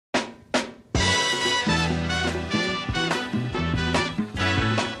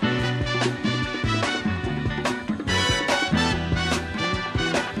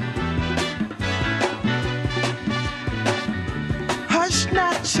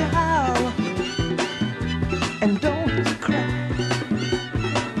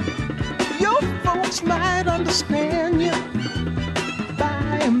understand you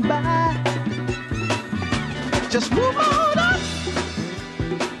by and by. Just move on up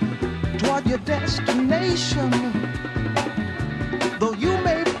toward your destination. Though you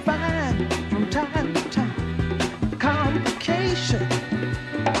may find from time to time complication.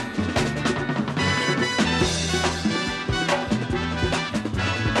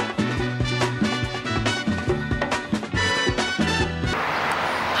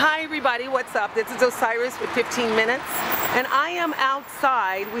 Hi everybody, what's up? This is Osiris with 15 Minutes, and I am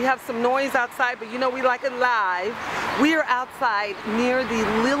outside. We have some noise outside, but you know we like it live. We are outside near the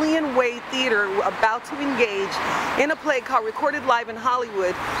Lillian Way Theater, about to engage in a play called Recorded Live in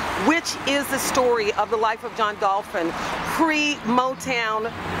Hollywood, which is the story of the life of John Dolphin,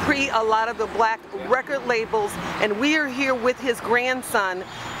 pre-Motown, pre a lot of the black record labels, and we are here with his grandson,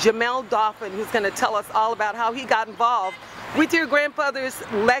 Jamelle Dolphin, who's going to tell us all about how he got involved with your grandfather's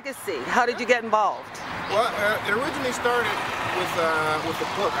legacy. How did you get involved? Well, it originally started with a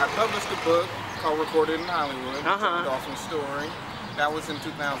book. I published a book called Recorded in Hollywood, John Dolphin Story. That was in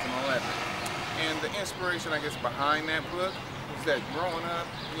 2011. And the inspiration, I guess, behind that book was that growing up,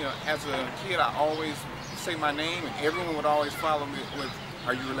 you know, as a kid, I always say my name, and everyone would always follow me with,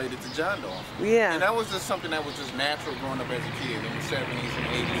 "Are you related to John Dolphin?" Yeah. And that was just something that was just natural growing up as a kid in the 70s and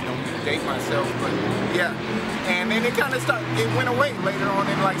 80s. Don't need to date myself, but yeah. And then it kind of started, it went away later on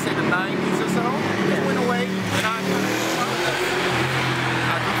in, like, say, the 90s or so. It went away, and I grew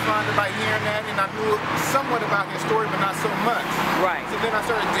fond of like hearing that, and I knew somewhat about his story, but not so much. Right. So then I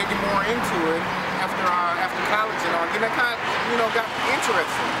started digging more into it after college and all. Then I kind of, you know, got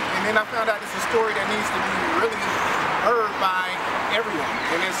interested. And then I found out it's a story that needs to be really heard by everyone,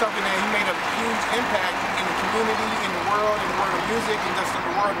 and it's something that he made a huge impact in the community, in the world of music, and just in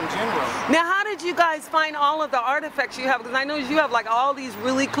the world in general. Now, how did you guys find all of the artifacts you have? Because I know you have like all these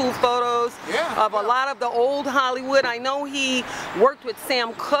really cool photos of a lot of the old Hollywood. I know he worked with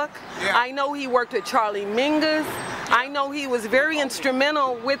Sam Cooke. Yeah. I know he worked with Charlie Mingus. I know he was very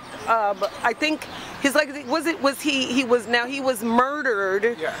instrumental with. I think his legacy he was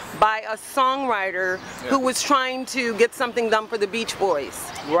murdered by a songwriter who was trying to get something done for the Beach Boys,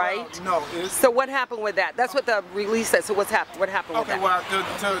 right? No. So what happened with that? That's what the release said. So what happened with that? Okay, well,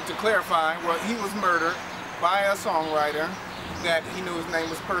 to clarify, well, he was murdered by a songwriter that he knew his name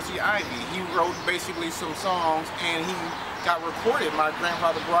was Percy Ivy. He wrote basically some songs, and he got recorded. My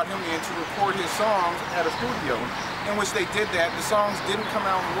grandfather brought him in to record his songs at a studio, in which they did that. The songs didn't come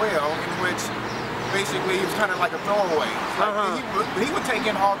out well, in which basically he was kind of like a throwaway. He would take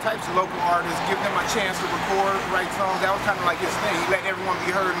in all types of local artists, give them a chance to record, write songs. That was kind of like his thing. He let everyone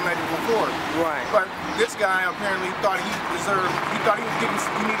be heard and let him record. Right. But this guy apparently thought he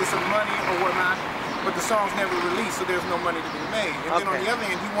needed some money or whatnot, but the songs never released, so there's no money to be made. And then on the other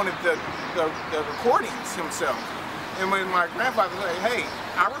hand, he wanted the recordings himself. And when my grandfather said, "Hey,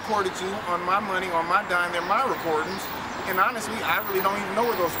 I recorded you on my money, on my dime, they're my recordings," and honestly, I really don't even know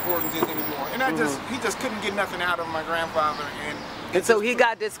where those recordings is anymore. And he just couldn't get nothing out of my grandfather, and so he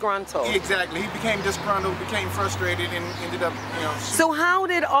got disgruntled. Exactly. He became disgruntled, became frustrated, and ended up, you know. So how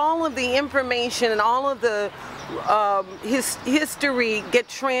did all of the information and all of the his history get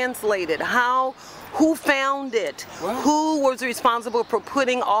translated? Who found it? Well, who was responsible for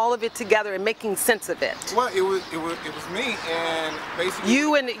putting all of it together and making sense of it? Well, it was me, and basically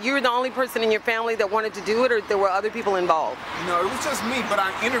you're the only person in your family that wanted to do it, or there were other people involved? No, it was just me, but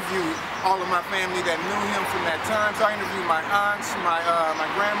I interviewed all of my family that knew him from that time. So I interviewed my aunts, my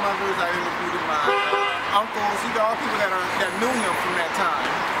grandmothers, I interviewed my uncles, all people that knew him from that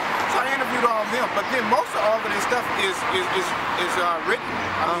time. So I interviewed all of them, but then most of all of this stuff is written.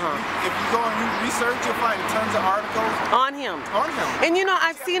 I mean, if you go and you research, you'll find tons of articles on him. On him. And you know,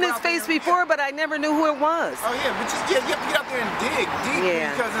 I've seen his face before, but I never knew who it was. Oh yeah, but you have to get out there and dig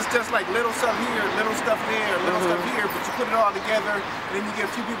deep, because it's just like little stuff here, little stuff there, little stuff here, but you put it all together, and then you get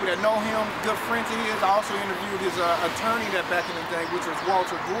a few people that know him, good friends of his. I also interviewed his attorney that back in the day, which was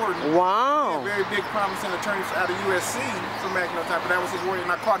Walter Gordon. Wow. A very big, promising attorney out of USC from back in the time, but that was his word, and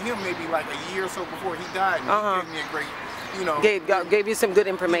I caught him maybe like a year or so before he died, and he gave me a great, you know, gave you some good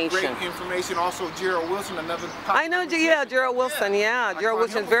information. Great information. Also, Gerald Wilson, another. I know, Gerald Wilson. Yeah, Gerald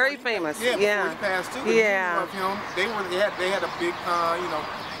Wilson's very famous. Before he passed too. Yeah. Of him, they had a big, you know,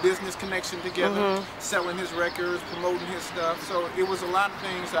 business connection together, selling his records, promoting his stuff. So it was a lot of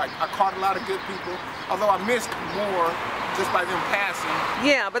things. I caught a lot of good people. Although I missed more just by them passing.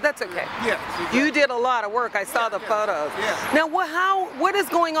 Yeah, but that's okay. Yes. Exactly. You did a lot of work. I saw the photos. Yeah. Now, what is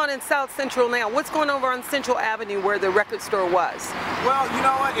going on in South Central now? What's going on over on Central Avenue where the record store was? Well, you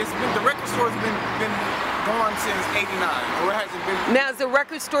know what? The record store's been going since '89, or it hasn't been. Now, is the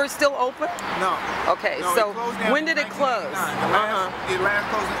record store still open? No. Okay, No, so it closed down when did in it close? It last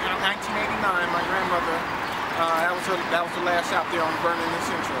closed in 1989. My grandmother, that was the last shop there on Vernon and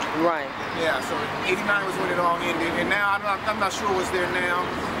Central. Right. Yeah, so '89 was when it all ended, and now I'm not sure what's there now,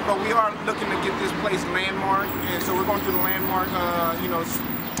 but we are looking to get this place landmarked, and so we're going through the landmark,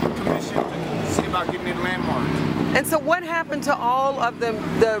 commission to see about getting it landmarked. And so what happened to all of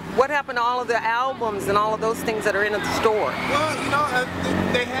the albums and all of those things that are in the store? Well, you know,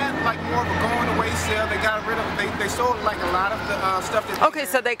 they had like more of a going away sale. They got rid of, they sold like a lot of the stuff that. Okay,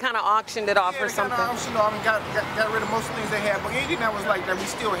 so they kind of auctioned it off or something. Yeah, they kind of auctioned off and got rid of most of the things they had. But anything that was like that we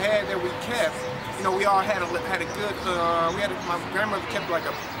still had that we kept. You know, we all had a good. My grandmother kept like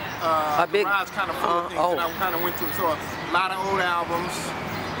a big garage kind of full of things that I kind of went through. So a lot of old albums.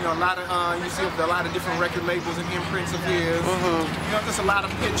 You know, a lot of you see a lot of different record labels and imprints of his. You know, just a lot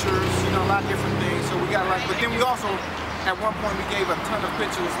of pictures. You know, a lot of different things. So we got like, but then we also, at one point, we gave a ton of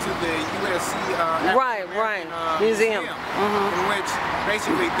pictures to the USC Museum, in which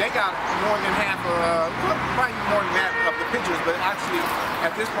basically they got more than half, probably more than half of the pictures. But actually,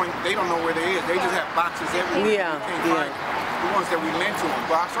 at this point, they don't know where they is. They just have boxes everywhere. Yeah, the ones that we lent to them.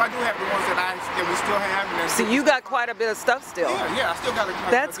 So I do have the ones that we still have. So you got quite a bit of stuff still. Yeah, I still got a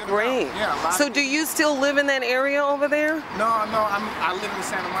That's great. Yeah. So do you still live in that area over there? No, I live in the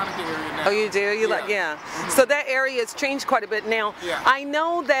Santa Monica area now. Oh, you do? So that area has changed quite a bit now. Yeah. I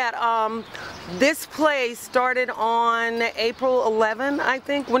know that this play started on April 11, I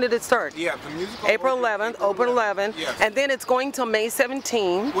think. When did it start? Yeah, the musical. April 11th, open 11. Yes. And then it's going till May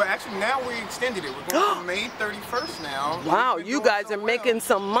 17. Well, actually, now we extended it. We're going to May 31st now. Wow, you guys are making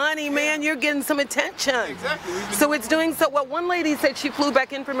some money, man. You're getting some attention. Exactly. So it's doing so well. One lady said she flew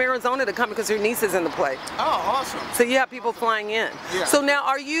back in from Arizona to come because her niece is in the play. Oh, awesome. So you have people flying in. Yeah. So now,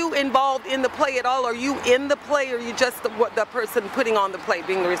 are you involved in the play at all? Are you in the play, or are you just the person putting on the play,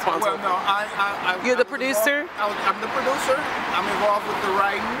 being the responsible? Well, no, You're the producer? I'm the producer. I'm involved with the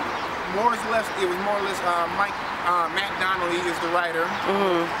writing. It was more or less Matt Donnelly is the writer.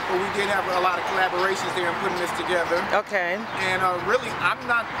 But we did have a lot of collaborations there in putting this together. Okay. And really, I'm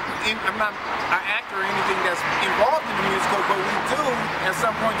not an actor or anything that's involved in the musical, but we do, at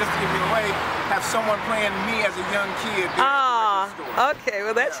some point, just to give it away, have someone playing me as a young kid. Okay,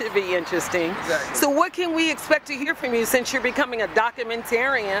 well that should be interesting. Exactly. So what can we expect to hear from you since you're becoming a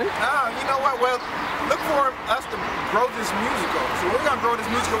documentarian? You know what? Well, look for us to grow this musical. So we're going to grow this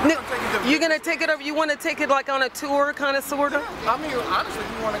musical. You're going to take it over? You want to take it like on a tour, kind of, sort of? Yeah. I mean, honestly,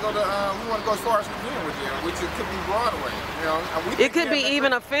 we want to go as far as we can with it, which it could be Broadway. You know, it could be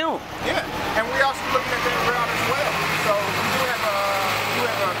even a film. Yeah, and we're also looking at that route as well. So we do have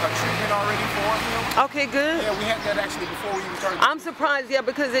a treatment already for him. Okay, good. Yeah, we had that actually before we even started. I'm surprised, yeah,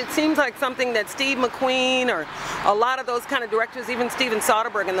 because it seems like something that Steve McQueen or a lot of those kind of directors, even Steven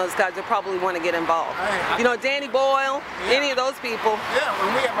Soderbergh and those guys, would probably want to get involved. You know, Danny Boyle, any of those people. Yeah,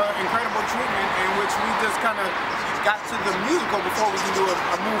 well, we have an incredible treatment in which we just kind of got to the musical before we can do a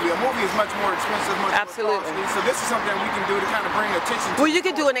movie. A movie is much more expensive, much more costly. So this is something we can do to kind of bring attention to. Well, you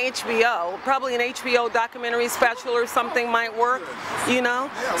could do an HBO, probably an HBO documentary special or something might work, you know?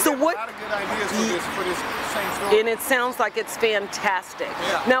 Yeah, so what? A lot of good ideas for this same story. And it sounds like it's fantastic.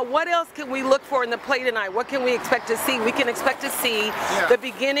 Yeah. Now, what else can we look for in the play tonight? What can we expect to see? We can expect to see the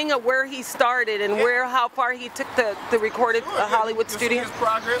beginning of where he started and how far he took the recorded Hollywood studio. See his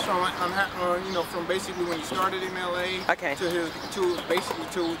progress from basically when he started in LA to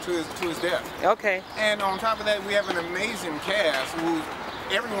his death. Okay. And on top of that, we have an amazing cast who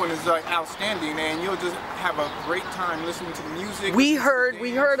everyone is outstanding, and you'll just have a great time listening to the music. We heard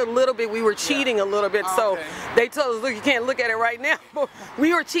a little bit. We were cheating a little bit, so they told us, look, you can't look at it right now. But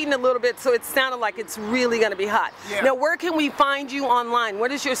we were cheating a little bit, so it sounded like it's really going to be hot. Yeah. Now, where can we find you online?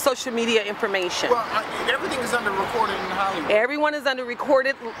 What is your social media information? Well, everything is under Recorded in Hollywood. Everyone is under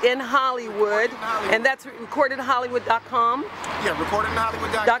Recorded in Hollywood, and that's recordedhollywood.com. Yeah,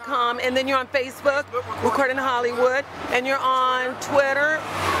 recordedinhollywood.com. And then you're on Facebook, Recorded in Hollywood, and you're on Twitter.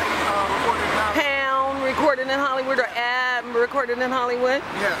 Pound Recorded in Hollywood or at Recorded in Hollywood.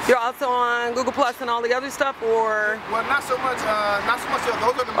 Yes. You're also on Google Plus and all the other stuff, or? Well, not so much. Those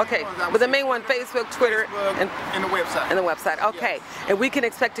are the main ones. But the main one, Facebook, Twitter, and the website. And the website. Okay. Yes. And we can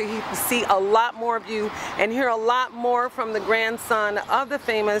expect to see a lot more of you and hear a lot more from the grandson of the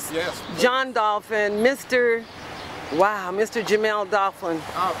famous John Dolphin, Mr. Wow, Mr. Jamelle Dolphin.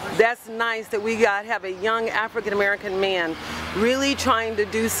 That's nice that we have a young African-American man really trying to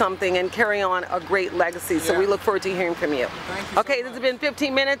do something and carry on a great legacy. So we look forward to hearing from you. Thank you Okay, so this has much. been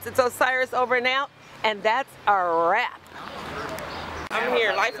 15 minutes. It's Osiris over and out. And that's a wrap. I'm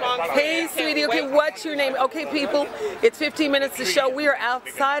here, lifelong fan. Hey, sweetie. Okay, what's your name? Okay, people, it's 15 minutes to show. We are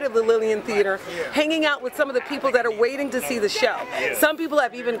outside of the Lillian Theater, hanging out with some of the people that are waiting to see the show. Some people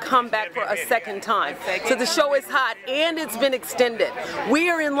have even come back for a second time. So the show is hot and it's been extended. We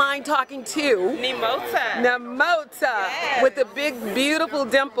are in line talking to Namota with the big, beautiful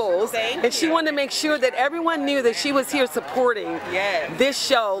dimples. And she wanted to make sure that everyone knew that she was here supporting this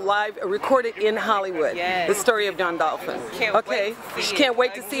show live, recorded in Hollywood. The story of John Dolphin. Okay. She can't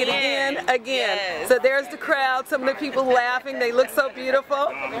wait to see it again. Yes. So there's the crowd, some of the people laughing. They look so beautiful.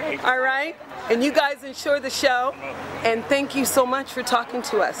 All right? And you guys enjoy the show. And thank you so much for talking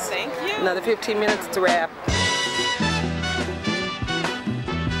to us. Thank you. Another 15 minutes to wrap.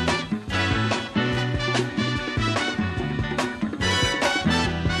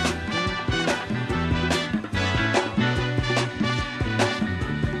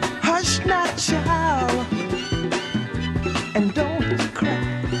 Hush now, child, and don't cry.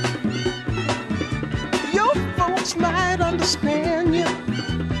 Your folks might understand you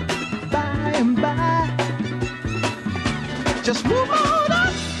by and by. Just move on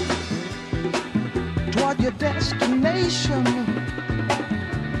up toward your destination.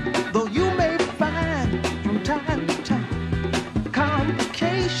 Though you may find from time to time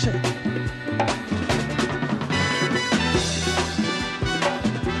complications.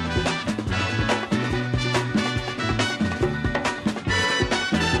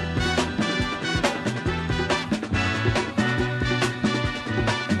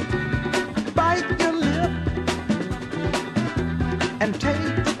 And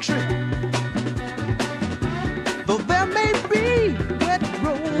take the trip. Though there may be wet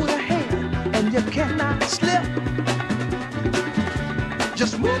road ahead and you cannot slip,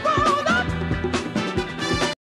 just move on